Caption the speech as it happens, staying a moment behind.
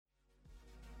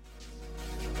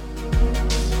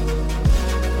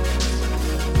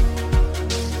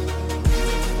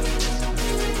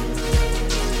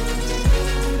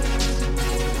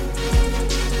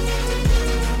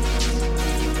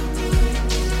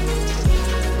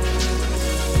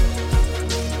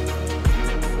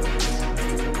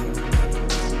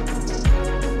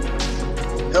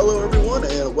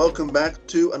welcome back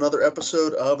to another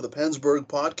episode of the Pennsburg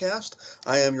Podcast.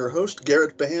 I am your host,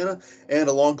 Garrett Bahana, and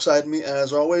alongside me,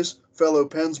 as always, fellow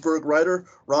Pennsburg writer,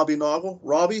 Robbie Noggle.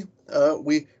 Robbie,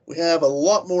 we have a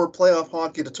lot more playoff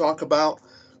hockey to talk about,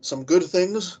 some good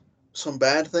things, some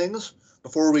bad things.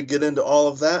 Before we get into all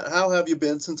of that, how have you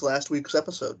been since last week's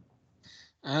episode?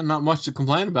 Not much to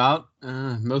complain about.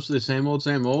 Most of the same old,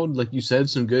 same old. Like you said,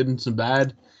 some good and some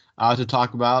bad to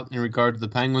talk about in regard to the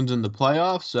Penguins and the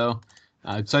playoffs. So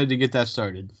excited to get that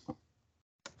started.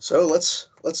 So let's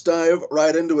dive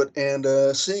right into it.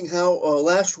 And seeing how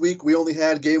last week we only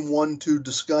had game one to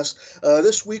discuss,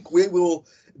 this week we will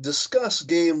discuss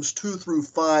games 2 through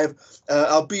 5,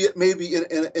 albeit maybe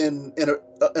in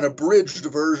a abridged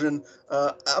version.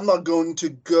 I'm not going to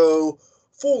go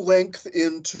full length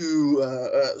into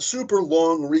a super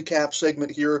long recap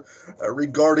segment here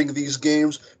regarding these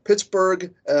games.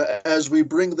 Pittsburgh, as we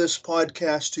bring this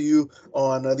podcast to you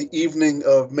on the evening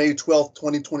of May 12th,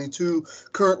 2022,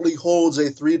 currently holds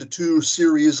a 3-2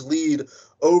 series lead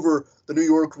over the New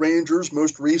York Rangers,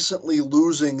 most recently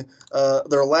losing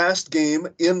their last game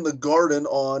in the Garden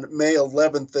on May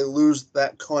 11th. They lose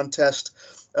that contest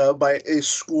by a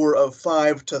score of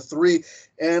 5-3.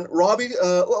 And Robbie,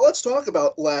 let's talk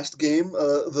about last game,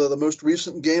 the most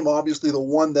recent game, obviously the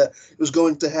one that was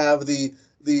going to have the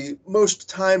most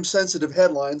time sensitive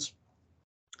headlines.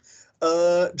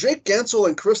 Jake Guentzel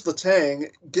and Chris Letang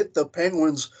get the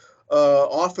Penguins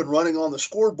off and running on the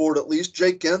scoreboard at least.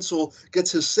 Jake Guentzel gets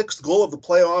his 6th goal of the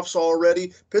playoffs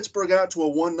already. Pittsburgh out to a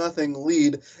 1-0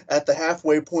 lead at the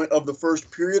halfway point of the first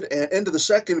period. And into the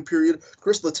second period,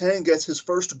 Chris Letang gets his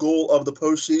first goal of the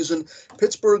postseason.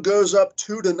 Pittsburgh goes up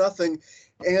 2-0.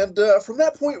 And from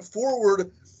that point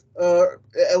forward,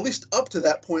 at least up to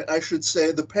that point, I should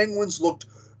say, the Penguins looked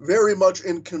very much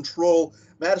in control.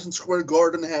 Madison Square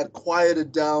Garden had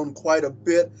quieted down quite a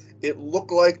bit. It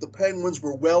looked like the Penguins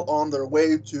were well on their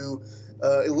way to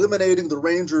eliminating the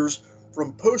Rangers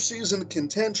from postseason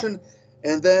contention.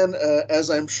 And then, as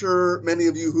I'm sure many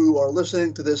of you who are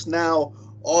listening to this now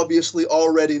obviously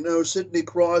already know, Sidney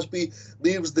Crosby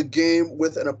leaves the game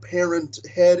with an apparent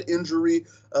head injury,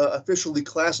 officially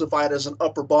classified as an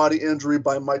upper body injury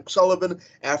by Mike Sullivan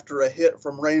after a hit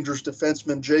from Rangers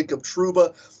defenseman Jacob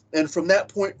Trouba. And from that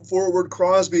point forward,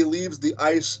 Crosby leaves the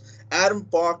ice. Adam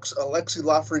Fox, Alexis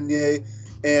Lafreniere,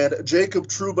 and Jacob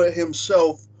Trouba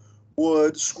himself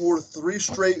would score 3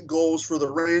 straight goals for the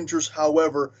Rangers.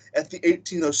 However, at the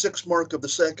 18:06 mark of the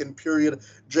second period,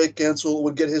 Jake Guentzel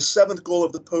would get his 7th goal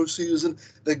of the postseason.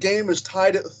 The game is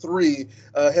tied at 3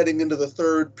 heading into the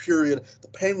third period. The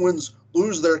Penguins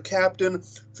lose their captain.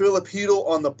 Philip Chytil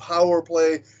on the power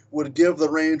play would give the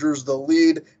Rangers the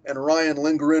lead, and Ryan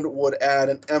Lindgren would add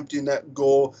an empty net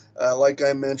goal, like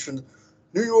I mentioned.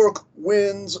 New York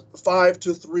wins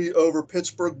 5-3 over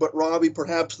Pittsburgh, but Robbie,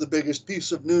 perhaps the biggest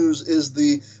piece of news is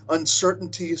the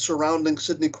uncertainty surrounding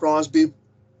Sidney Crosby.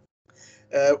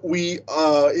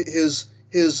 His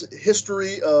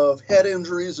history of head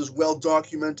injuries is well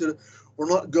documented. We're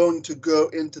not going to go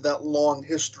into that long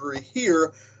history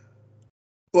here,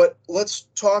 but let's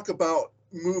talk about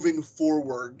moving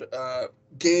forward.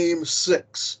 Game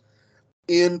 6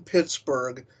 in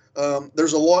Pittsburgh.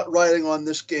 There's a lot riding on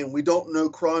this game. We don't know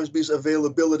Crosby's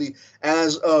availability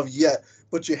as of yet,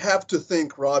 but you have to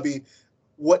think, Robbie,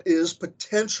 what is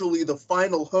potentially the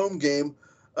final home game,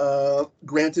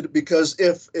 granted, because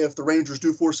if the Rangers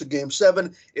do force a Game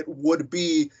 7, it would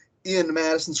be in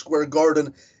Madison Square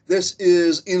Garden. This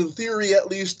is, in theory at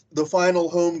least, the final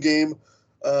home game.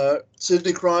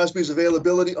 Sidney Crosby's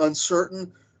availability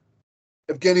uncertain.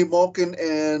 Evgeny Malkin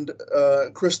and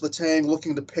Chris Letang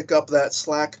looking to pick up that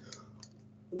slack.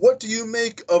 What do you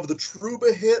make of the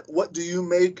Trouba hit? What do you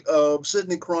make of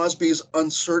Sidney Crosby's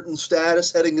uncertain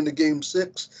status heading into Game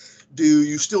 6? Do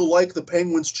you still like the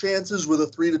Penguins' chances with a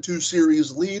 3-2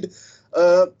 series lead?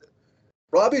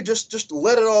 Robbie, just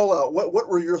let it all out. What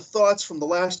were your thoughts from the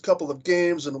last couple of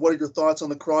games, and what are your thoughts on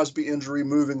the Crosby injury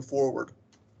moving forward?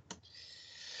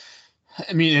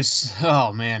 I mean, it's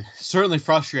certainly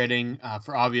frustrating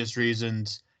for obvious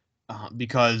reasons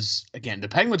because again, the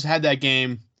Penguins had that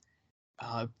game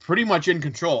pretty much in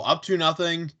control, up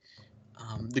 2-0.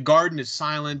 The Garden is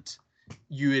silent.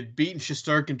 You had beaten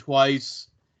Shesterkin twice,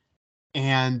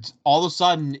 and all of a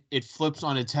sudden it flips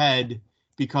on its head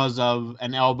because of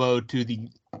an elbow to the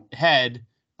head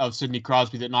of Sidney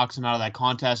Crosby that knocks him out of that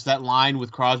contest. That line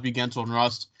with Crosby, Guentzel, and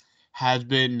Rust has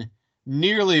been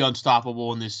nearly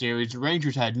unstoppable in this series. The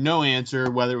Rangers had no answer,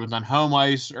 whether it was on home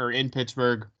ice or in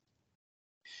Pittsburgh.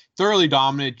 Thoroughly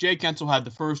dominant. Jake Guentzel had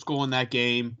the first goal in that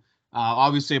game,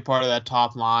 obviously a part of that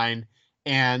top line,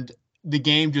 and the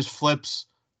game just flips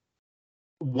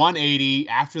 180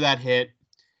 after that hit.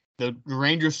 The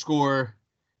Rangers score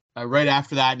right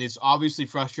after that, and it's obviously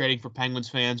frustrating for Penguins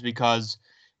fans because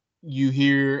you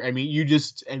hear,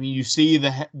 you see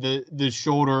the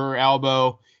shoulder or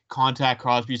elbow contact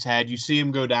Crosby's head. You see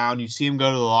him go down. You see him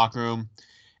go to the locker room,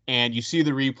 and you see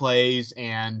the replays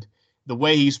and the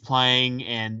way he's playing,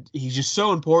 and he's just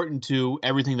so important to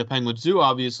everything the Penguins do,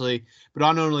 obviously. But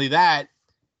not only that,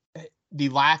 the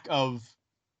lack of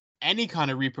any kind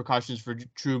of repercussions for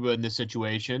Trouba in this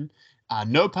situation.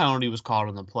 No penalty was called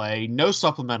on the play. No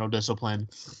supplemental discipline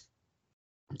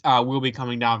will be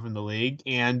coming down from the league.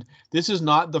 And this is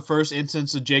not the first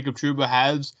instance that Jacob Trouba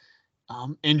has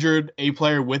injured a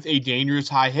player with a dangerous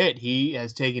high hit. He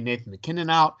has taken Nathan MacKinnon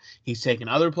out. He's taken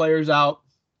other players out.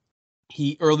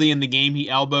 Early in the game, he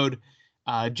elbowed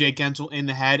Jake Guentzel in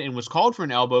the head and was called for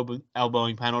an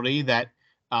elbowing penalty that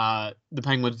the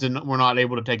Penguins were not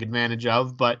able to take advantage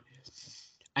of. But,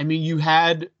 you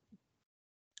had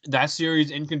that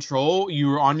series in control. You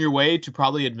were on your way to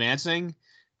probably advancing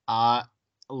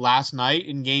last night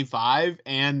in Game 5,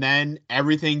 and then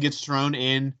everything gets thrown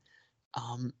in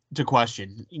to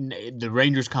question. The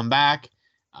Rangers come back.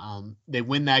 They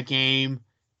win that game,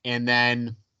 and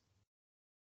then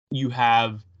you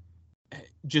have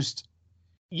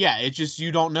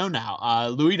you don't know now.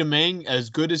 Louis Domingue, as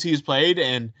good as he's played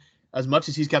and as much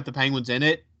as he's kept the Penguins in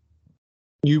it,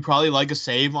 you probably like a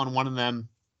save on one of them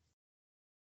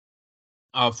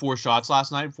 4 shots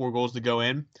last night, 4 goals to go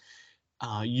in.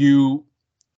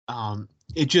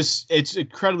 It's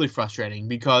incredibly frustrating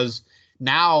because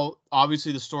now,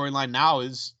 obviously, the storyline now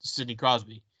is Sidney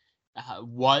Crosby.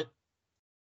 What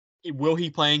will he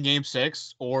play in Game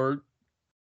 6, or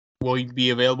will he be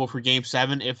available for Game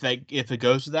 7 if it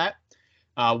goes to that?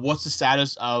 What's the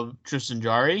status of Tristan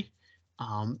Jarry?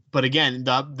 But again,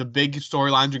 the big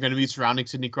storylines are going to be surrounding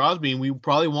Sidney Crosby, and we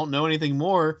probably won't know anything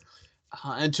more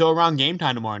until around game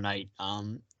time tomorrow night.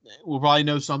 We'll probably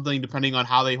know something depending on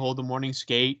how they hold the morning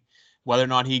skate, whether or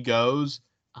not he goes.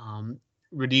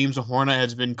 Radim Zohorna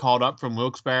has been called up from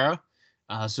Wilkes-Barre,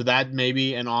 so that may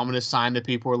be an ominous sign that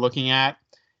people are looking at.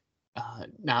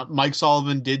 Now, Mike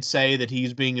Sullivan did say that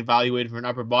he's being evaluated for an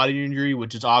upper body injury,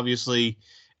 which is obviously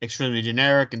extremely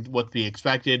generic and what to be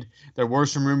expected. There were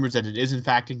some rumors that it is in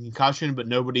fact a concussion, but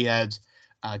nobody has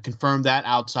confirmed that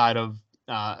outside of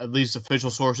at least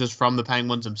official sources from the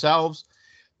Penguins themselves.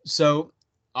 So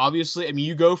obviously,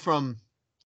 you go from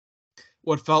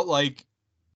what felt like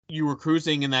you were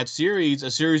cruising in that series,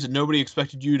 a series that nobody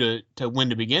expected you to win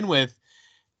to begin with,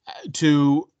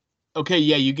 to, okay,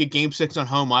 yeah, you get Game 6 on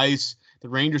home ice. The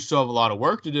Rangers still have a lot of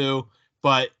work to do,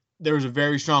 but there's a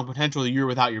very strong potential that you're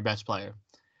without your best player.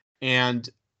 And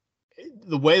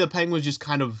the way the Penguins just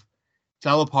kind of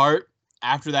fell apart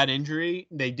after that injury,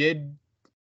 they did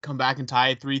come back and tie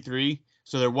it 3-3.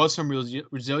 So there was some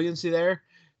resiliency there.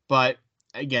 But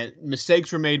again,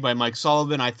 mistakes were made by Mike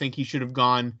Sullivan. I think he should have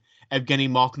gone Evgeny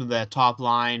Malkin to that top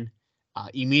line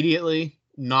immediately,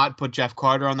 not put Jeff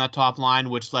Carter on that top line,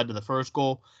 which led to the first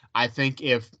goal. I think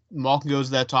if Malkin goes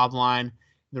to that top line,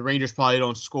 the Rangers probably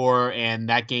don't score, and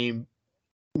that game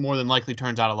more than likely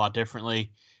turns out a lot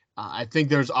differently. I think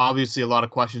there's obviously a lot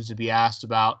of questions to be asked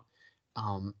about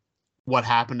what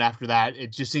happened after that.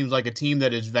 It just seems like a team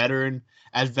that is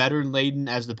veteran-laden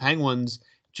as the Penguins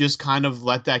just kind of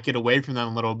let that get away from them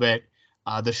a little bit.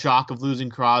 The shock of losing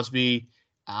Crosby,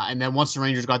 and then once the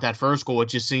Rangers got that first goal, it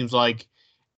just seems like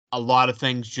a lot of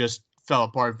things just fell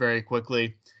apart very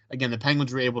quickly. Again, the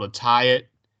Penguins were able to tie it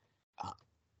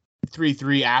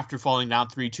 3-3 after falling down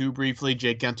 3-2 briefly.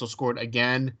 Jake Guentzel scored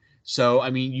again. So,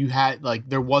 you had,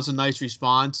 there was a nice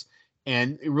response.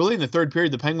 And really in the third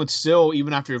period, the Penguins still,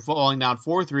 even after falling down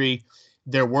 4-3,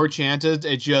 there were chances.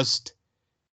 It just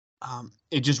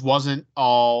wasn't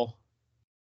all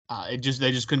they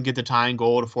just couldn't get the tying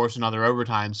goal to force another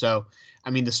overtime. So,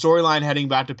 the storyline heading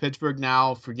back to Pittsburgh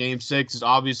now for Game 6 is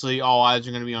obviously all eyes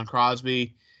are going to be on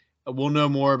Crosby. We'll know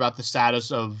more about the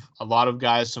status of a lot of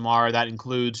guys tomorrow. That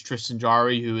includes Tristan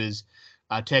Jarry, who is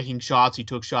taking shots. He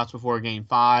took shots before Game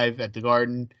 5 at the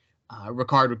Garden.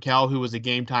 Rickard Rakell, who was a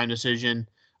game time decision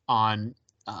on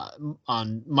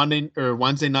Monday or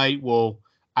Wednesday night, will,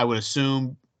 I would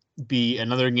assume, be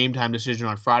another game time decision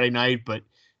on Friday night. But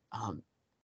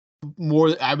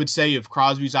I would say if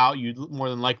Crosby's out, you'd more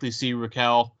than likely see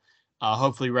Rakell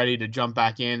hopefully ready to jump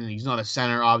back in. And he's not a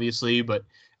center, obviously, but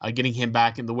getting him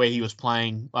back in the way he was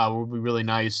playing would be really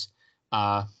nice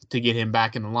to get him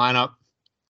back in the lineup.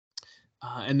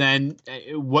 And then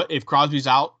what if Crosby's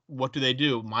out? What do they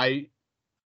do? My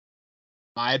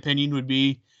opinion would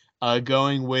be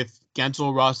going with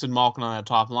Guentzel, Rust, and Malkin on that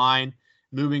top line,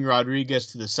 moving Rodriguez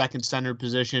to the second center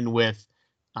position with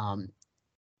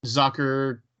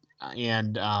Zucker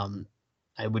and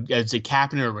I'd say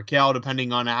Kapanen or Raquel,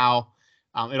 depending on how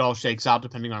it all shakes out,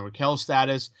 depending on Raquel's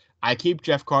status. I keep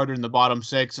Jeff Carter in the bottom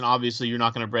 6, and obviously you're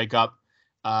not going to break up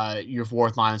your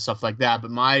fourth line and stuff like that.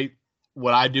 But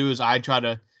what I do is I try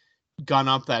to gun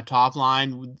up that top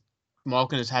line.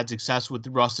 Malkin has had success with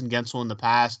Rust and Gensel in the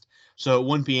past, so it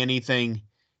wouldn't be anything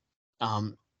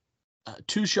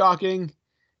too shocking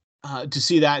to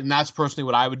see that. And that's personally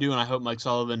what I would do, and I hope Mike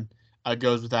Sullivan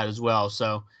goes with that as well.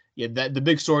 So yeah, the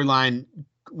big storyline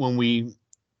when we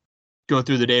go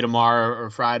through the day tomorrow or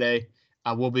Friday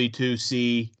will be to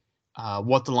see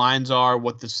what the lines are,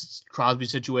 what the Crosby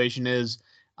situation is.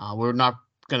 We're not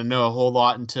going to know a whole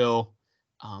lot until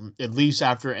at least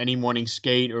after any morning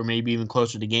skate or maybe even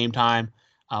closer to game time,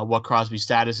 what Crosby's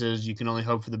status is. You can only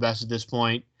hope for the best at this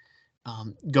point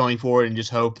going forward, and just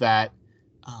hope that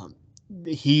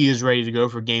he is ready to go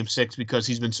for Game 6 because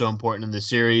he's been so important in this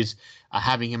series.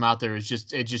 Having him out there it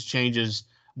just changes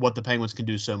what the Penguins can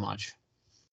do so much.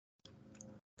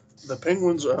 The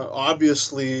Penguins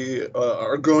obviously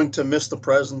are going to miss the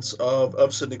presence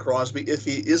of Sidney Crosby if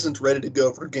he isn't ready to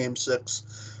go for Game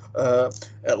 6.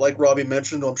 Like Robbie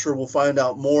mentioned, I'm sure we'll find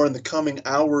out more in the coming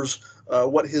hours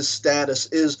what his status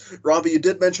is. Robbie, you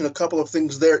did mention a couple of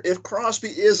things there. If Crosby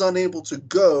is unable to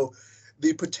go,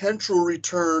 the potential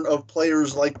return of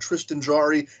players like Tristan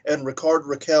Jarry and Rickard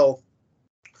Rakell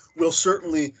will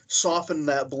certainly soften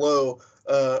that blow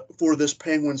for this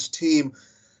Penguins team.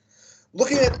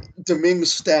 Looking at Domingue's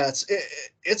stats,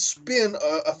 it's been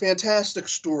a fantastic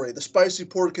story. The spicy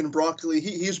pork and broccoli,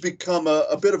 he's become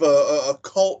a bit of a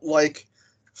cult-like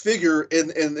figure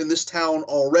in this town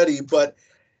already, but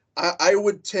I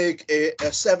would take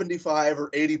a 75 or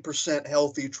 80%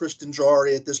 healthy Tristan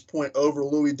Jarry at this point over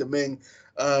Louis Domingue.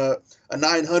 A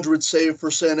 900 save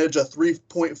percentage, a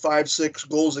 3.56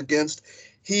 goals against.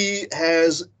 He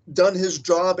has done his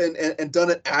job and done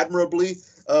it admirably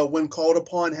when called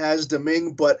upon, has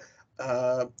Domingue, but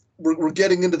we're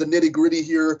getting into the nitty-gritty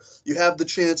here. You have the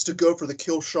chance to go for the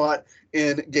kill shot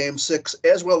in Game 6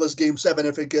 as well as Game 7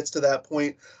 if it gets to that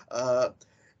point.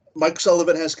 Mike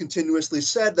Sullivan has continuously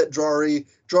said that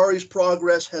Jarry's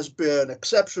progress has been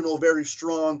exceptional, very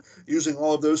strong, using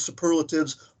all of those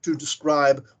superlatives to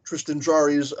describe Tristan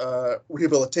Jarry's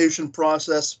rehabilitation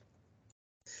process.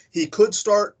 He could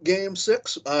start Game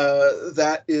 6.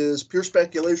 That is pure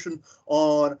speculation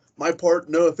on my part.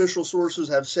 No official sources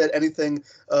have said anything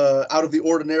out of the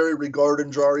ordinary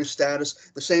regarding Jarry's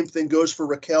status. The same thing goes for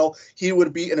Rakell. He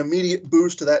would be an immediate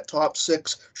boost to that top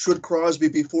 6 should Crosby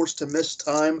be forced to miss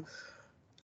time.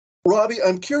 Robbie,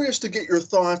 I'm curious to get your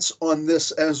thoughts on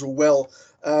this as well.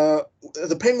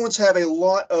 The Penguins have a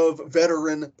lot of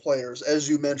veteran players, as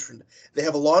you mentioned. They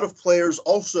have a lot of players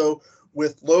also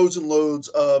with loads and loads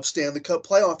of Stanley Cup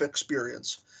playoff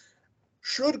experience.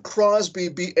 Should Crosby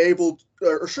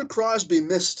should Crosby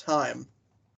miss time,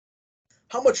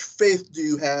 how much faith do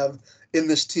you have in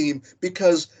this team?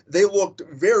 Because they looked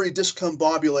very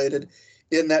discombobulated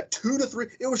in that 2 to 3.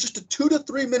 It was just a 2 to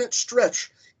 3 minute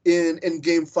stretch in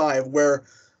Game 5 where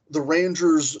the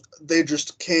Rangers, they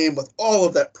just came with all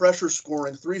of that pressure,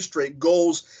 scoring 3 straight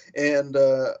goals and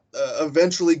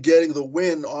eventually getting the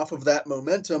win off of that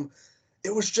momentum.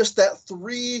 It was just that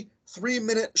 3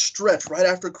 minute stretch right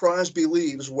after Crosby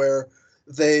leaves where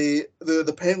the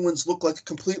Penguins look like a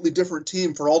completely different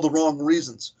team for all the wrong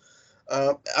reasons.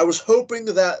 I was hoping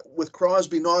that with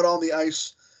Crosby not on the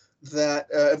ice,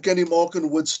 that Evgeny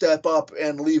Malkin would step up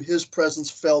and leave his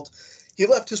presence felt. He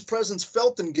left his presence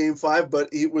felt in Game 5,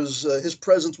 but his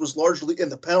presence was largely in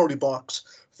the penalty box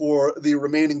for the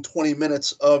remaining 20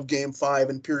 minutes of Game 5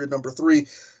 and period number 3.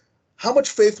 How much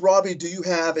faith, Robbie, do you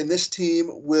have in this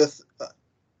team with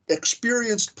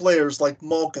experienced players like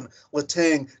Malkin,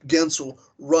 Letang, Gensel,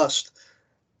 Rust?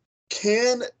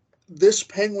 Can this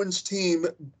Penguins team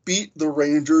beat the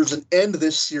Rangers and end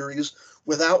this series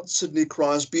without Sidney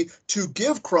Crosby, to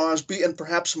give Crosby and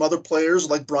perhaps some other players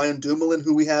like Brian Dumoulin,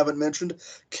 who we haven't mentioned,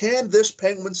 can this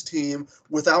Penguins team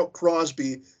without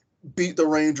Crosby beat the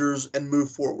Rangers and move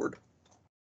forward?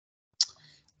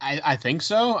 I think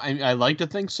so. I like to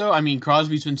think so. I mean,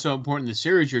 Crosby's been so important in the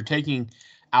series. You're taking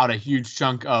out a huge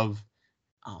chunk of,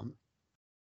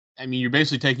 you're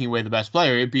basically taking away the best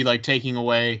player. It'd be like taking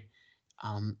away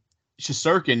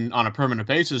Shesterkin on a permanent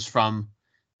basis from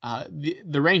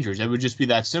the Rangers. It would just be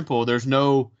that simple. There's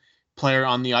no player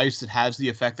on the ice that has the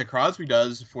effect that Crosby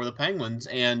does for the Penguins.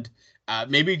 And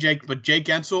maybe Jake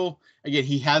Gensel, again,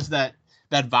 he has that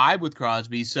vibe with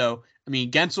Crosby. So,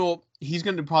 Gensel, he's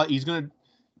going to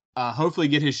hopefully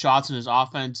get his shots in his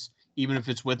offense, even if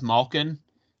it's with Malkin.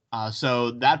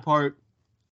 So that part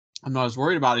I'm not as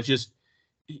worried about. It's just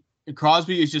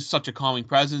Crosby is just such a calming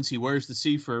presence. He wears the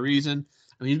C for a reason.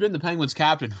 I mean, he's been the Penguins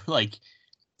captain for like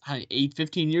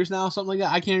 15 years now, something like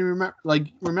that. I can't even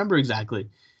remember exactly.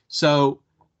 So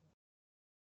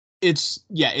it's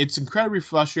incredibly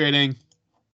frustrating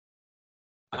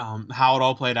how it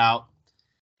all played out,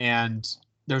 and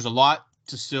there's a lot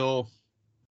to still.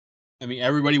 I mean,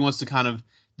 everybody wants to kind of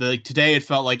today. It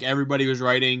felt like everybody was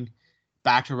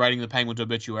back to writing the Penguins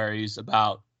obituaries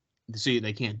about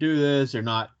they can't do this. They're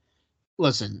not.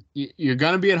 Listen, you're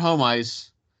gonna be at home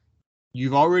ice.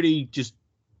 You've already just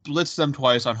blitzed them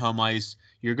twice on home ice.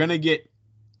 You've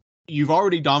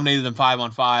already dominated them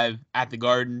 5-on-5 at the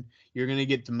Garden. You're going to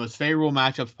get the most favorable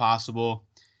matchups possible.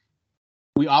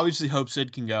 We obviously hope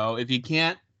Sid can go. If he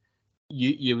can't,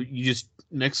 you just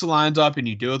mix the lines up and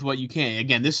you do with what you can.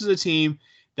 Again, this is a team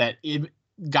that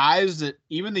guys that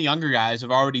even the younger guys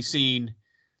have already seen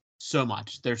so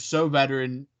much. They're so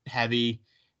veteran heavy.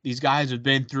 These guys have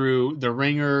been through the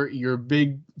ringer. Your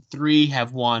big three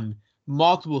have won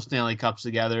multiple Stanley Cups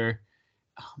together.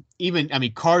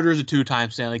 Carter's a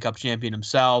 2-time Stanley Cup champion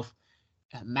himself.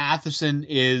 Matheson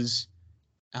is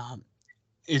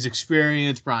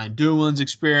experienced. Brian Dumoulin's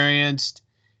experienced.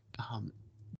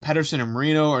 Pettersson and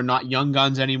Marino are not young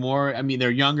guns anymore. I mean,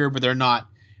 they're younger, but they're not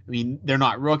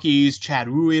rookies. Chad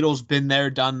Ruhwedel's been there,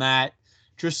 done that.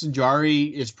 Tristan Jarry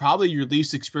is probably your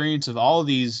least experienced of all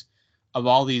these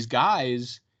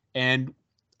guys. And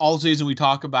all season we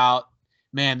talk about,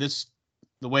 man,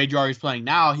 the way Jarry's playing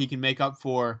now, he can make up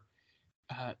for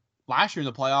last year in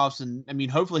the playoffs. And I mean,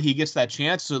 hopefully he gets that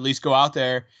chance to at least go out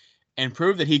there and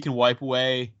prove that he can wipe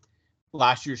away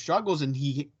last year's struggles. And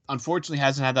he unfortunately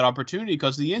hasn't had that opportunity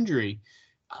because of the injury.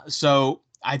 So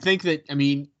I think that, I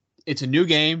mean, it's a new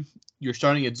game. You're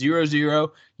starting at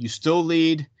 0-0. You still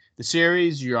lead the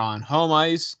series. You're on home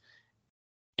ice.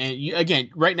 And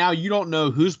again, right now, you don't know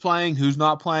who's playing, who's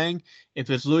not playing. If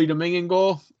it's Louis Domingue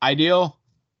goal, ideal.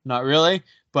 Not really.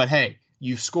 But hey,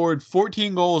 you've scored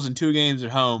 14 goals in 2 games at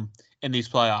home in these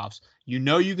playoffs. You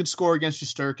know you can score against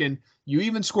Shesterkin. You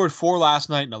even scored 4 last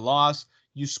night in a loss.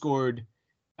 You scored,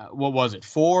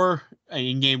 4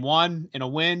 in game 1 in a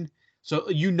win. So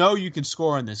you know you can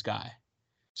score on this guy.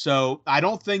 So I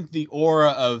don't think the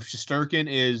aura of Shesterkin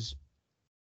is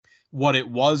what it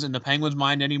was in the Penguins'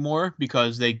 mind anymore,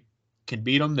 because they can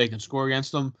beat them. They can score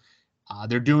against them.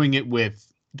 They're doing it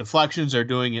with deflections. They're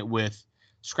doing it with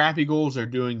scrappy goals. They're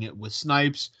doing it with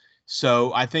snipes.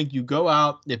 So I think you go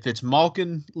out, if it's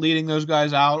Malkin leading those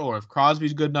guys out, or if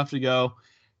Crosby's good enough to go,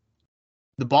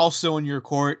 the ball's still in your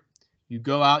court. You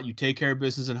go out, you take care of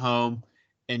business at home,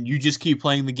 and you just keep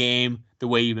playing the game the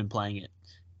way you've been playing it.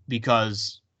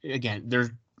 Because, again,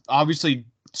 they're obviously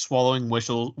swallowing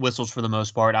whistles for the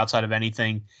most part, outside of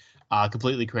anything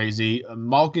completely crazy.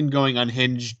 Malkin going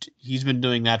unhinged, he's been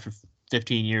doing that for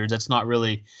 15 years. That's not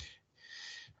really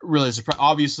surprising.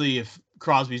 Obviously, if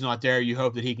Crosby's not there, you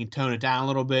hope that he can tone it down a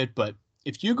little bit. But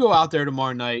if you go out there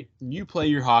tomorrow night and you play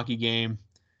your hockey game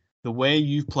the way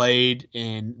you've played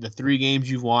in the 3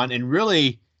 games you've won, and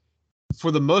really,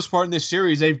 for the most part in this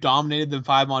series, they've dominated them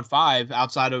 5-on-5,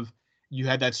 outside of you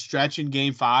had that stretch in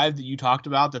game 5 that you talked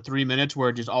about, the 3 minutes where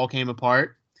it just all came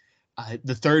apart.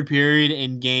 The third period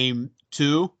in game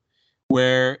 2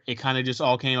 where it kind of just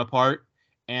all came apart.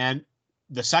 And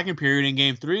the second period in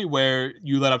game 3 where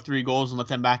you let up 3 goals and let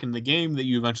them back in the game that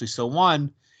you eventually still won.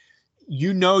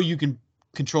 You know you can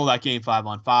control that game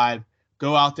 5-on-5.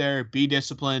 Go out there, be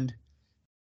disciplined,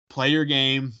 play your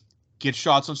game, get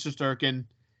shots on Shesterkin.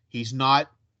 He's a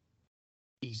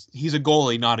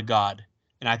goalie, not a god.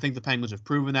 And I think the Penguins have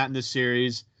proven that in this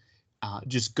series.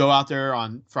 Just go out there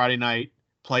on Friday night,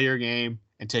 play your game,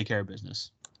 and take care of business.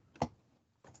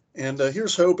 And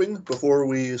here's hoping, before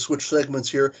we switch segments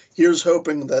here, here's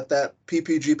hoping that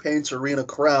PPG Paints Arena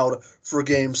crowd for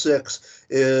Game 6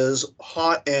 is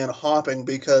hot and hopping,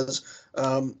 because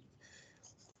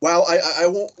while I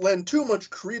won't lend too much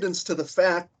credence to the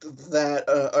fact that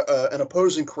an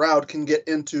opposing crowd can get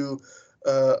into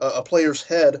a player's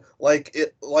head like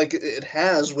it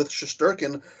has with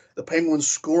Shesterkin, the Penguins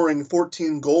scoring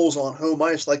 14 goals on home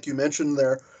ice, like you mentioned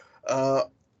there,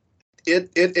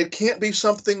 it can't be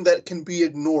something that can be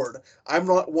ignored. I'm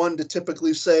not one to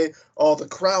typically say, oh, the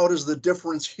crowd is the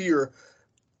difference here,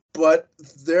 but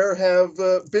there have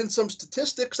been some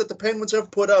statistics that the Penguins have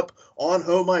put up on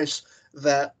home ice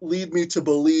that lead me to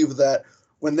believe that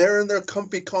when they're in their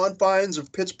comfy confines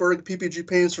of Pittsburgh PPG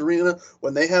Paints Arena,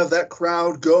 when they have that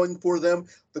crowd going for them,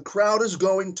 the crowd is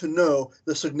going to know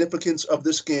the significance of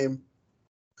this game.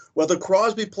 Whether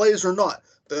Crosby plays or not,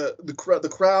 the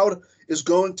crowd is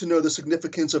going to know the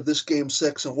significance of this Game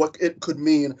 6 and what it could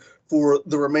mean for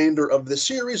the remainder of the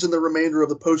series and the remainder of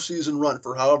the postseason run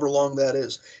for however long that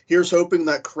is. Here's hoping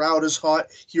that crowd is hot.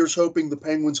 Here's hoping the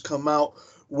Penguins come out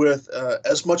with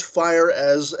as much fire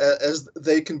as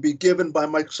they can be given by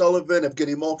Mike Sullivan,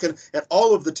 Evgeny Malkin, and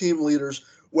all of the team leaders,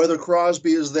 whether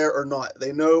Crosby is there or not.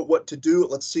 They know what to do.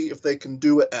 Let's see if they can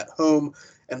do it at home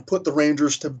and put the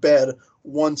Rangers to bed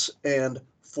once and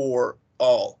for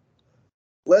all.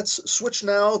 Let's switch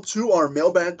now to our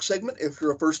mailbag segment. If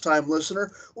you're a first-time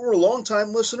listener or a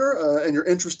long-time listener and you're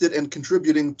interested in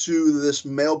contributing to this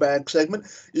mailbag segment,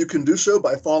 you can do so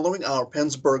by following our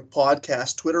Pennsburg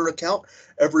Podcast Twitter account.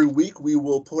 Every week we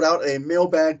will put out a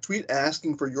mailbag tweet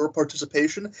asking for your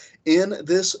participation in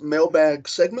this mailbag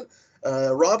segment.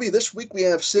 Robbie, this week we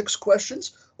have 6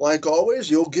 questions. Like always,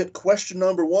 you'll get question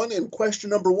number 1, and question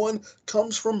number 1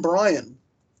 comes from Brian.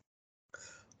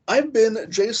 I've been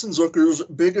Jason Zucker's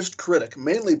biggest critic,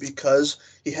 mainly because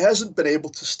he hasn't been able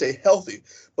to stay healthy,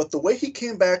 but the way he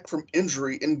came back from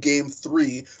injury in Game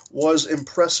 3 was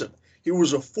impressive. He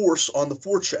was a force on the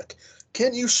forecheck.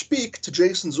 Can you speak to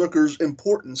Jason Zucker's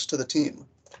importance to the team?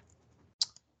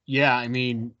 Yeah, I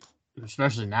mean,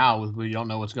 especially now, we don't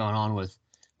know what's going on with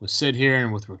Sid here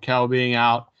and with Raquel being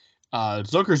out.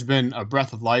 Zucker's been a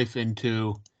breath of life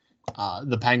into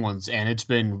the Penguins, and it's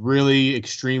been really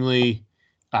extremely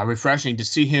refreshing to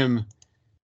see him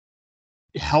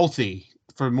healthy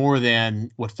for more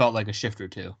than what felt like a shift or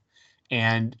two.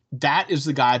 And that is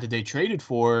the guy that they traded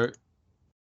for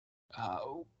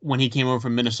when he came over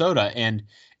from Minnesota. And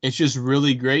it's just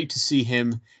really great to see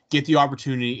him get the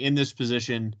opportunity in this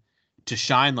position to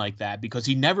shine like that, because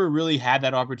he never really had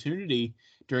that opportunity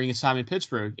during his time in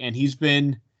Pittsburgh. And he's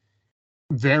been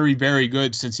very, very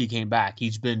good since he came back.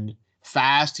 He's been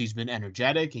fast. He's been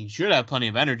energetic. He should have plenty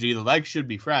of energy. The legs should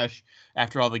be fresh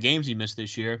after all the games he missed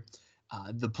this year.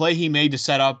 The play he made to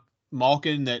set up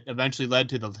Malkin that eventually led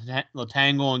to the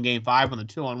tangle in Game 5 on the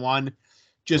 2-on-1.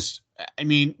 Just, I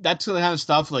mean, that's the kind of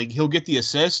stuff, like, he'll get the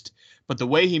assist, but the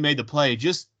way he made the play,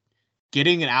 just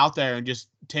getting it out there and just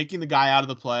taking the guy out of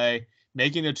the play,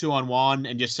 making a 2-on-1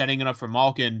 and just setting it up for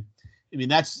Malkin, I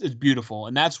mean, it's beautiful.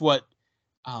 And that's what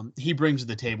he brings to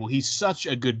the table. He's such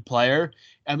a good player.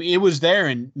 I mean, it was there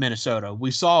in Minnesota.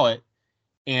 We saw it.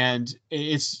 And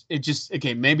it just,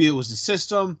 okay, maybe it was the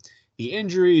system, the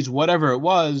injuries, whatever it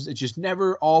was. It just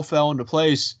never all fell into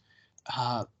place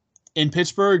in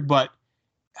Pittsburgh. But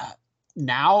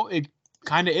now it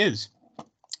kind of is.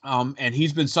 And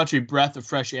he's been such a breath of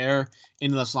fresh air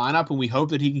into this lineup. And we hope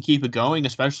that he can keep it going,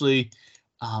 especially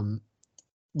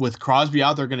with Crosby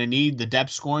out. They're going to need the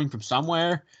depth scoring from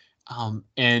somewhere.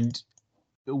 And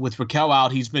with Raquel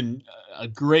out, he's been a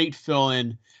great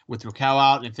fill-in with Raquel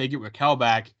out. And if they get Raquel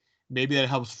back, maybe that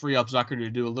helps free up Zucker to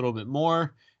do a little bit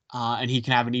more, and he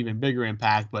can have an even bigger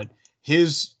impact. But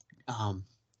his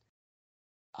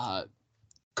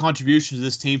contributions to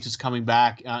this team since coming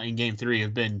back in Game 3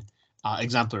 have been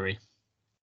exemplary.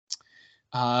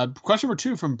 Question number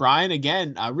 2 from Brian.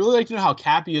 Again, I really like to know how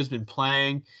Cappy has been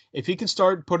playing. If he can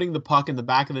start putting the puck in the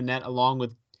back of the net along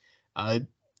with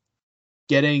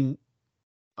getting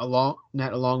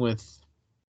along with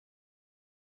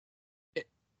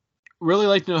really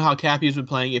like to know how Cappy has been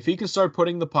playing. If he can start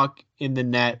putting the puck in the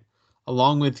net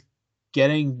along with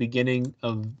getting beginning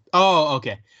of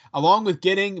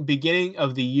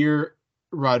the year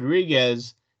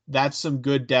Rodriguez, that's some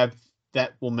good depth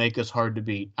that will make us hard to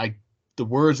beat. The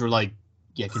words were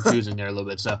confusing there a little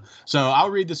bit. So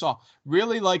I'll read this all.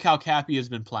 Really like how Cappy has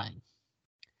been playing.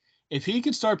 If he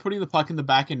can start putting the puck in the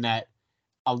back of net,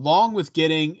 along with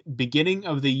getting beginning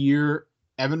of the year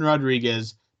Evan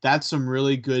Rodriguez, that's some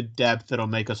really good depth that'll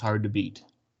make us hard to beat.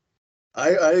 I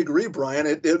agree, Brian.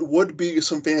 It would be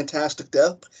some fantastic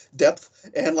depth.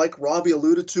 And like Robbie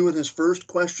alluded to in his first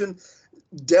question,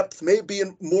 depth may be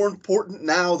more important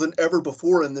now than ever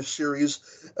before in this series,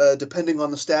 depending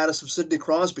on the status of Sidney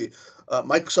Crosby.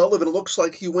 Mike Sullivan, it looks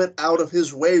like he went out of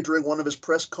his way during one of his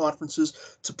press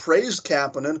conferences to praise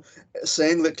Kapanen,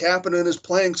 saying that Kapanen is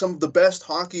playing some of the best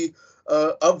hockey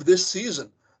of this season,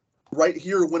 right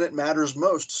here when it matters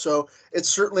most. So it's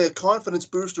certainly a confidence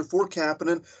booster for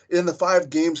Kapanen. In the 5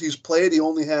 games he's played, he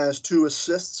only has 2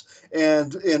 assists.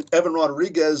 And in Evan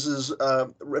Rodriguez's,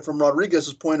 from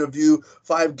Rodriguez's point of view,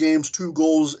 5 games, 2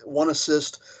 goals, 1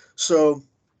 assist. So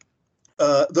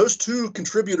those 2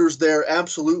 contributors there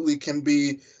absolutely can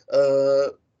be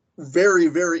very,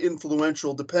 very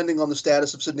influential depending on the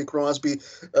status of Sidney Crosby.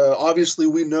 Obviously,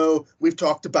 we know, we've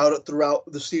talked about it throughout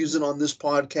the season on this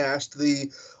podcast, the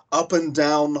up and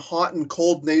down, hot and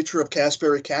cold nature of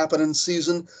Kasperi Kapanen's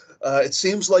season. It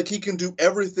seems like he can do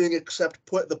everything except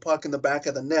put the puck in the back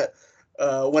of the net.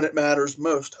 when it matters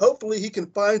most. Hopefully he can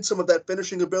find some of that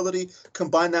finishing ability,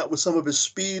 combine that with some of his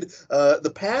speed.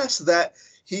 The pass that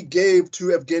he gave to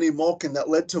Evgeny Malkin that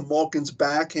led to Malkin's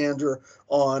backhander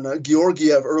on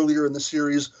Georgiev earlier in the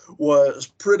series was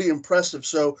pretty impressive.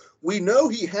 So we know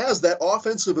he has that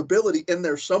offensive ability in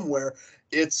there somewhere.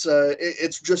 It's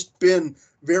just been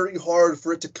very hard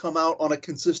for it to come out on a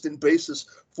consistent basis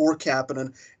for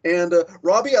Kapanen. And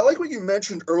Robbie, I like what you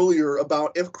mentioned earlier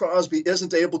about if Crosby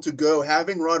isn't able to go,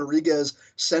 having Rodriguez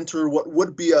center what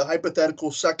would be a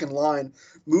hypothetical second line,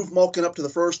 move Malkin up to the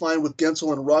first line with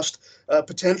Gensel and Rust,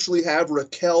 potentially have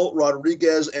Raquel,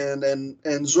 Rodriguez, and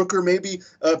Zucker maybe,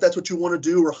 if that's what you want to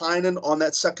do, or Heinen on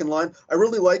that second line. I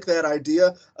really like that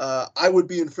idea. I would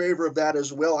be in favor of that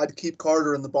as well. I'd keep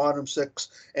Carter in the bottom six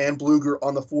and Bluger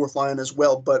on the fourth line as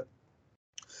well. But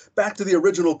back to the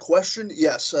original question,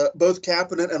 yes, both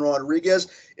Kapanen and Rodriguez,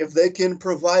 if they can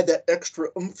provide that extra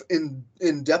oomph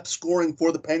in depth scoring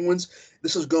for the Penguins,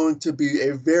 this is going to be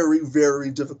a very, very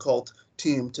difficult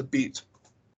team to beat.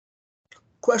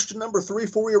 Question number 3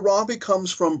 for you, Robbie,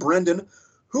 comes from Brendan.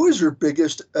 Who is your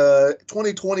biggest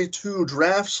 2022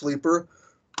 draft sleeper?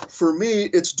 For me,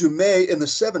 it's Dumais in the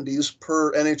 70s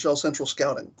per NHL Central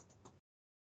Scouting.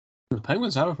 Do the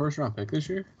Penguins have a first-round pick this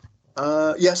year?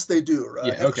 Yes, they do.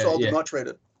 Hettersall did not trade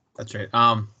it. That's right.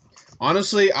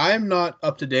 Honestly, I am not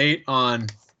up to date on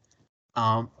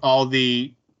all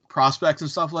the prospects and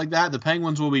stuff like that. The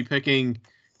Penguins will be picking,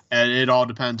 and it all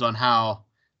depends on how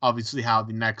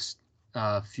the next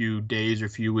few days or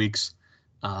few weeks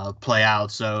play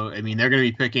out. So, I mean, they're going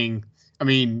to be picking. I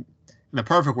mean, in the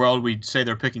perfect world, we'd say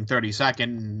they're picking 32nd,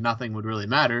 and nothing would really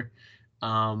matter.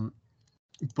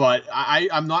 But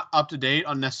I'm not up to date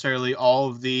on necessarily all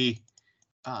of the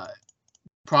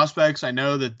prospects. I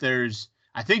know that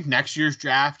I think next year's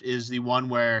draft is the one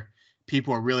where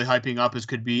people are really hyping up as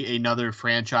could be another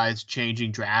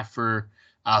franchise-changing draft for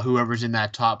whoever's in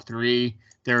that top 3.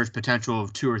 There's potential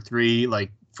of 2 or 3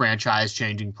 like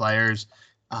franchise-changing players.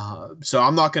 So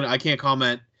I can't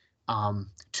comment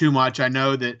too much. I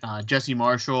know that Jesse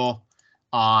Marshall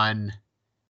on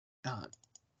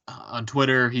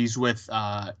Twitter, he's with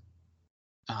The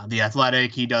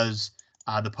Athletic. He does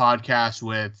the podcast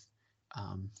with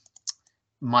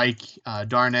Mike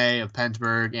Darnay of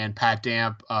Pennsburg and Pat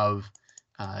Damp of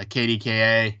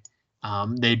KDKA.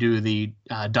 They do the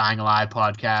Dying Alive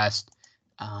podcast.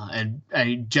 And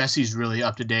Jesse's really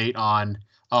up to date on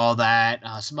all that.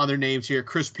 Some other names here.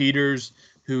 Chris Peters,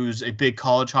 who's a big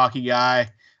college hockey guy.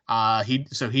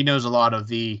 He knows a lot of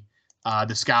the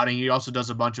scouting. He also does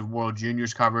a bunch of World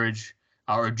Juniors coverage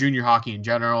or junior hockey in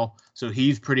general. So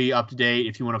he's pretty up to date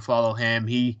if you want to follow him.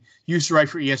 He used to write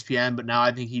for ESPN, but now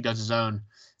I think he does his own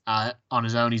on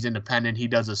his own. He's independent. He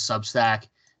does a Substack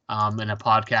and a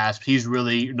podcast. He's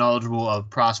really knowledgeable of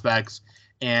prospects.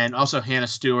 And also Hannah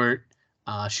Stewart.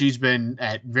 She's been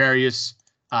at various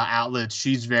outlets.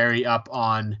 She's very up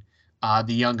on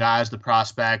the young guys, the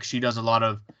prospects. She does a lot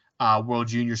of World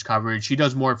Juniors coverage. She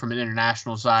does more from an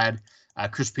international side.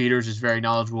 Chris Peters is very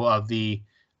knowledgeable of the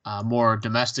more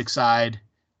domestic side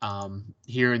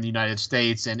here in the United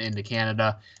States and into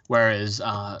Canada, whereas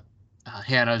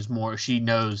Hannah is more, she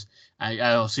knows,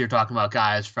 I'll see her talking about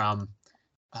guys from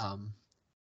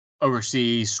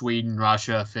overseas, Sweden,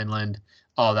 Russia, Finland,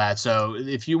 all that. So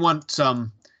if you want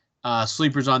some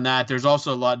sleepers on that, there's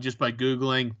also a lot, just by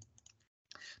Googling,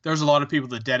 there's a lot of people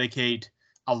that dedicate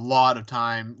a lot of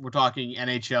time. We're talking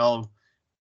NHL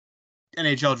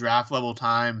draft level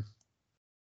time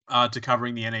to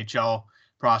covering the NHL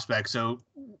prospects. So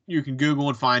you can Google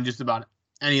and find just about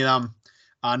any of them.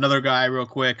 Another guy real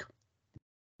quick,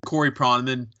 Corey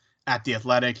Pronman at The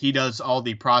Athletic. He does all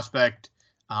the prospect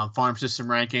farm system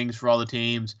rankings for all the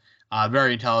teams.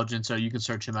 Very intelligent, so you can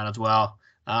search him out as well.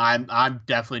 I'm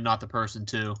definitely not the person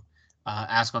to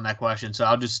ask on that question. So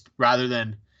I'll just, rather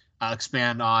than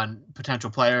expand on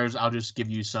potential players, I'll just give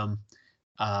you some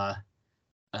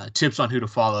tips on who to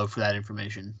follow for that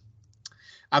information.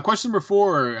 Question number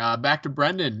 4, back to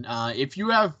Brendan. If you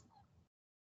have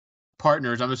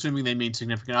partners, I'm assuming they mean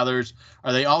significant others,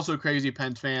 are they also crazy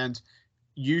Pens fans?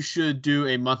 You should do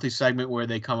a monthly segment where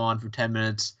they come on for 10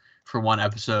 minutes for one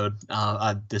episode.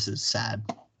 This is sad.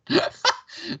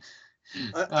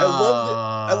 I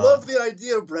love the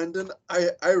idea, Brendan.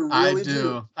 I really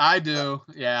do. I do.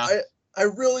 Yeah. I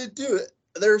really do.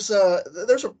 There's a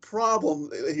problem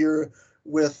here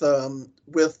with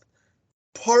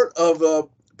part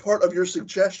of your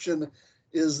suggestion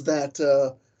is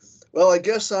that I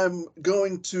guess I'm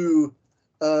going to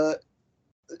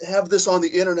have this on the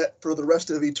internet for the rest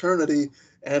of eternity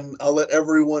and I'll let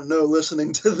everyone know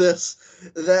listening to this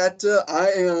that I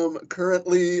am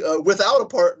currently without a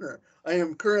partner. I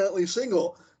am currently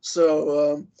single.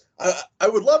 So I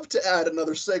would love to add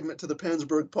another segment to the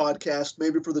Pennsburg podcast,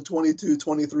 maybe for the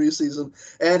 22-23 season.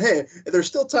 And hey, there's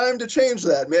still time to change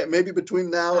that. Maybe between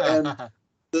now and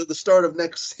the start of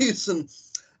next season,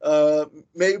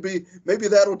 maybe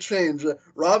that'll change.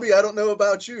 Robbie, I don't know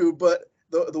about you, but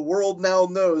the world now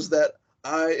knows that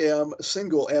I am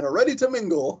single and ready to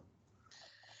mingle.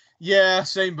 Yeah,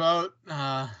 same boat,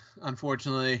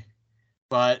 unfortunately.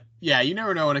 But yeah, you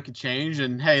never know when it could change.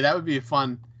 And hey, that would be a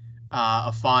fun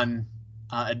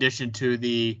addition to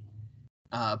the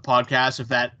podcast if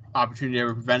that opportunity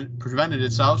ever presented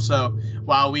itself. So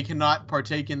while we cannot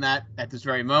partake in that at this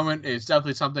very moment, it's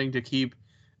definitely something to keep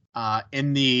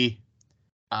in the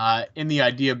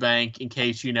idea bank in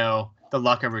case the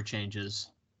luck ever changes.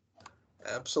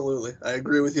 Absolutely. I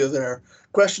agree with you there.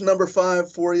 Question number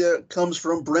 5 for you comes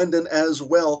from Brendan as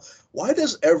well. Why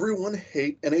does everyone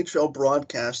hate NHL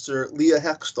broadcaster Leah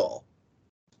Hextall?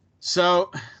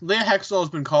 So Leah Hextall has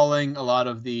been calling a lot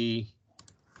of the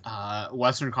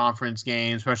Western Conference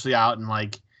games, especially out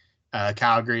in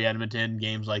Calgary, Edmonton,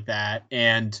 games like that.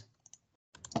 And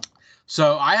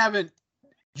so I haven't,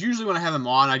 usually when I have them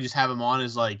on, I just have them on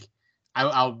as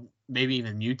I'll maybe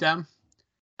even mute them.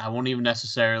 I won't even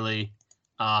necessarily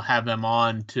have them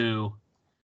on to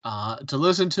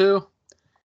listen to.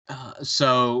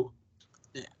 So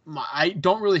I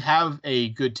don't really have a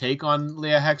good take on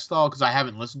Leah Hextall because I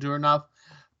haven't listened to her enough.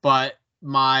 But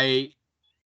my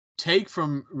take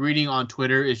from reading on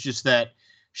Twitter is just that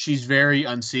she's very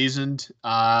unseasoned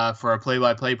for a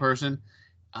play-by-play person.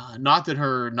 Not that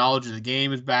her knowledge of the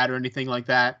game is bad or anything like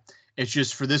that. It's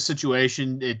just for this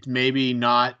situation, it's maybe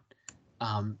not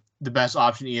the best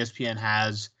option ESPN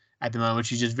has at the moment.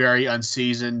 She's just very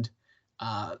unseasoned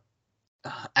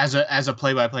as a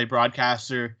play-by-play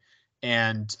broadcaster,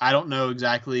 and I don't know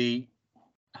exactly.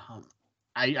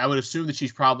 I would assume that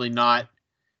she's probably not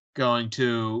going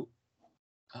to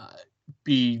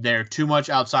be there too much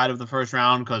outside of the first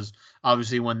round because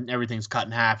obviously when everything's cut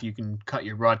in half, you can cut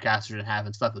your broadcasters in half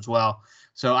and stuff as well.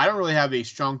 So I don't really have a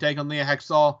strong take on Leah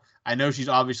Hextall. I know she's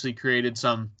obviously created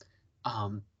some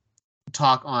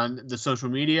talk on the social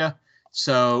media.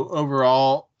 So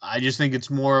overall, I just think it's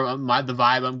more the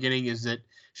vibe I'm getting is that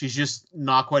she's just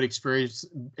not quite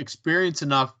experienced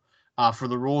enough for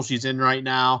the role she's in right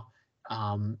now.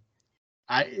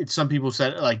 Some people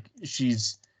said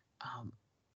she's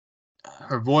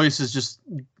her voice is just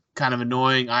kind of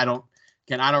annoying. I don't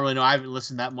really know. I haven't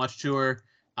listened that much to her.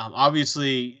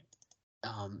 Obviously,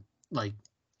 AJ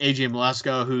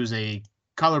Malesko, who's a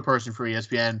color person for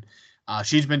ESPN,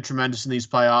 she's been tremendous in these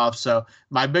playoffs. So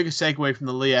my biggest takeaway from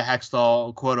the Leah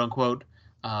Hextall quote unquote,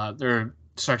 they're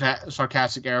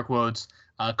sarcastic air quotes,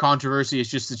 controversy is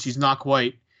just that she's not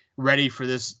quite ready for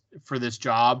this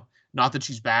job. Not that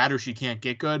she's bad or she can't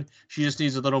get good. She just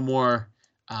needs a little more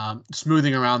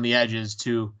smoothing around the edges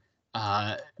to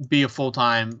be a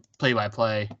full-time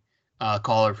play-by-play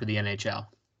caller for the NHL.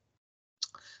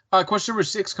 Question number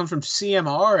 6 comes from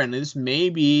CMR, and this may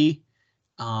be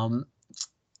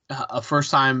a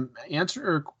first-time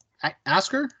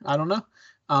asker. I don't know.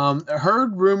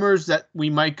 Heard rumors that we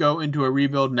might go into a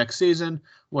rebuild next season.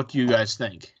 What do you guys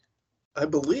think? I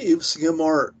believe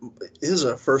CMR is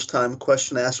a first-time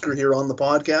question asker here on the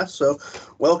podcast, so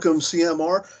welcome,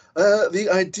 CMR. The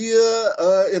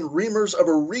idea in rumors of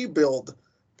a rebuild,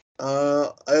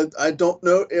 I don't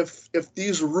know if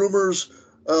these rumors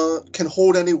can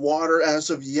hold any water as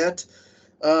of yet.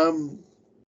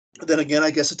 Then again,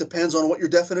 I guess it depends on what your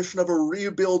definition of a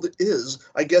rebuild is.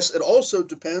 I guess it also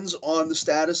depends on the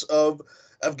status of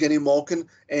Evgeny Malkin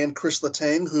and Chris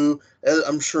Letang, who, as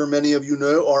I'm sure many of you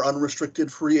know, are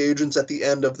unrestricted free agents at the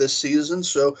end of this season.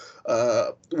 So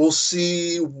we'll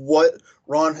see what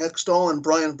Ron Hextall and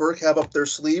Brian Burke have up their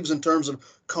sleeves in terms of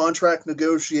contract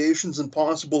negotiations and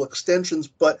possible extensions.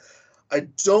 But I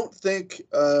don't think,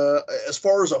 as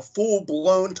far as a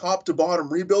full-blown top-to-bottom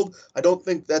rebuild, I don't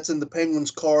think that's in the Penguins'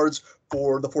 cards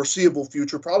for the foreseeable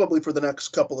future, probably for the next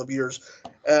couple of years.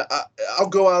 I'll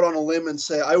go out on a limb and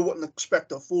say I wouldn't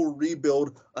expect a full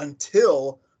rebuild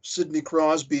until Sidney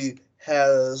Crosby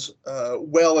has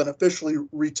well and officially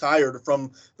retired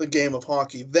from the game of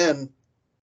hockey. Then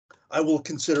I will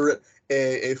consider it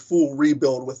a full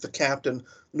rebuild with the captain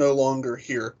no longer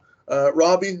here.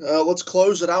 Robbie, let's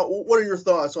close it out. What are your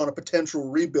thoughts on a potential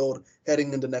rebuild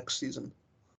heading into next season?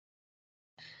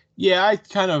 Yeah, I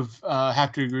kind of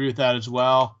have to agree with that as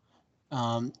well.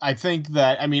 I think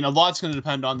that, a lot's going to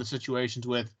depend on the situations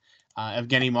with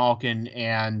Evgeny Malkin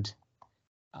and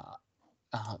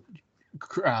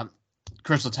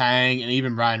Chris Letang and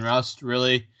even Brian Rust,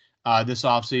 really, this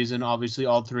offseason. Obviously,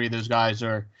 all three of those guys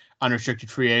are unrestricted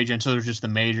free agents, so there's just the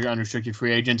major unrestricted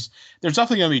free agents. There's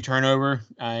definitely going to be turnover.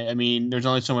 I mean, there's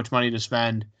only so much money to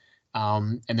spend,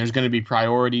 and there's going to be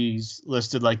priorities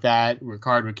listed like that.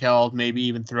 Rickard Rakell maybe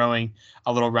even throwing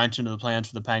a little wrench into the plans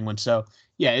for the Penguins. So,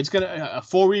 yeah, it's going to a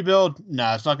full rebuild.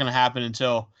 No, it's not going to happen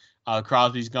until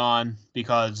Crosby's gone,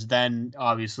 because then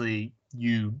obviously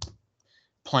you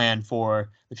plan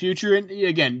for the future. And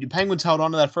again, the Penguins held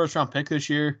on to that first round pick this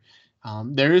year.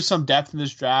 There is some depth in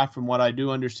this draft, from what I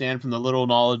do understand, from the little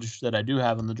knowledge that I do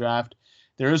have on the draft.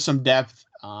 There is some depth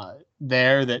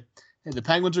there that the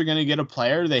Penguins are going to get a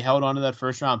player. They held on to that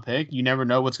first round pick. You never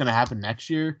know what's going to happen next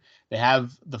year. They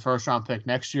have the first round pick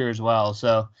next year as well.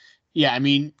 So, yeah, I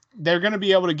mean, they're going to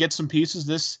be able to get some pieces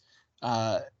this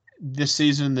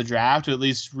season in the draft to at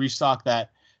least restock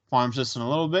that farm system a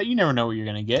little bit. You never know what you're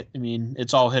going to get. I mean,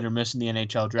 it's all hit or miss in the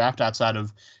NHL draft outside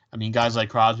of, I mean, guys like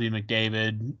Crosby,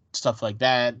 McDavid, stuff like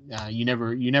that. You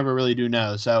never really do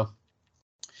know. So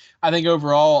I think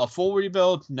overall a full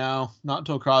rebuild, no, not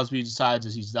until Crosby decides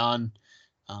that he's done.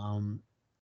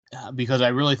 Because I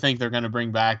really think they're going to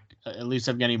bring back at least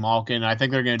Evgeny Malkin. I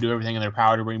think they're going to do everything in their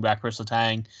power to bring back Chris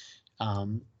Letang.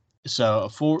 So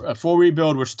a full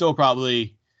rebuild, we're still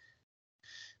probably,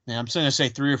 I'm still going to say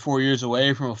 3 or 4 years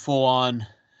away from a full-on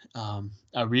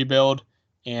a rebuild.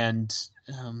 And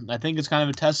I think it's kind of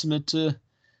a testament to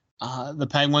the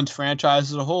Penguins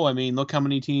franchise as a whole. I mean, look how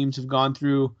many teams have gone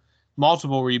through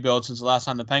multiple rebuilds since the last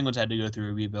time the Penguins had to go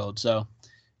through a rebuild. So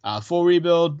full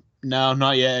rebuild, no,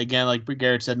 not yet. Again, like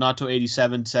Garrett said, not till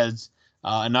 87 says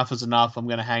enough is enough. I'm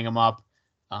going to hang him up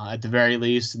at the very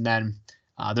least. And then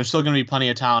there's still going to be plenty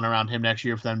of talent around him next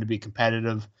year for them to be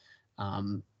competitive.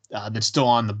 That's still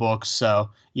on the books. So,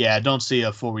 yeah, don't see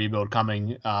a full rebuild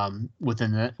coming with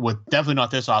definitely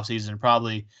not this offseason,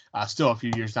 probably still a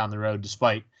few years down the road,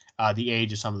 despite the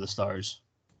age of some of the stars.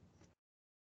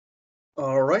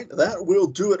 All right, that will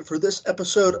do it for this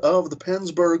episode of the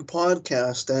PensBurgh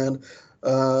podcast. And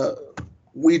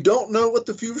we don't know what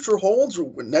the future holds.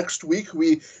 Next week,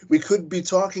 we could be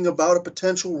talking about a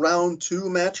potential round 2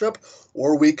 matchup,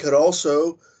 or we could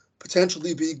also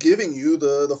potentially be giving you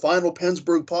the final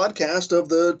PensBurgh podcast of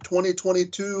the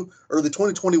 2022 or the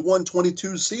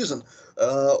 2021-22 season.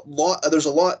 There's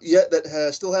a lot yet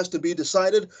that still has to be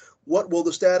decided. What will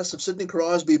the status of Sidney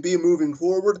Crosby be moving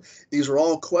forward? These are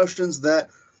all questions that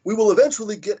we will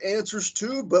eventually get answers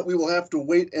to, but we will have to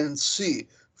wait and see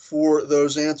for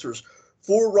those answers.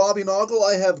 For Robbie Noggle,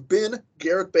 I have been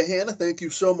Garrett Bahana. Thank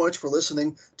you so much for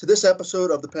listening to this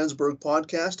episode of the PensBurgh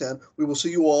podcast, and we will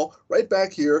see you all right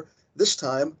back here this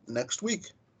time next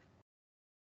week.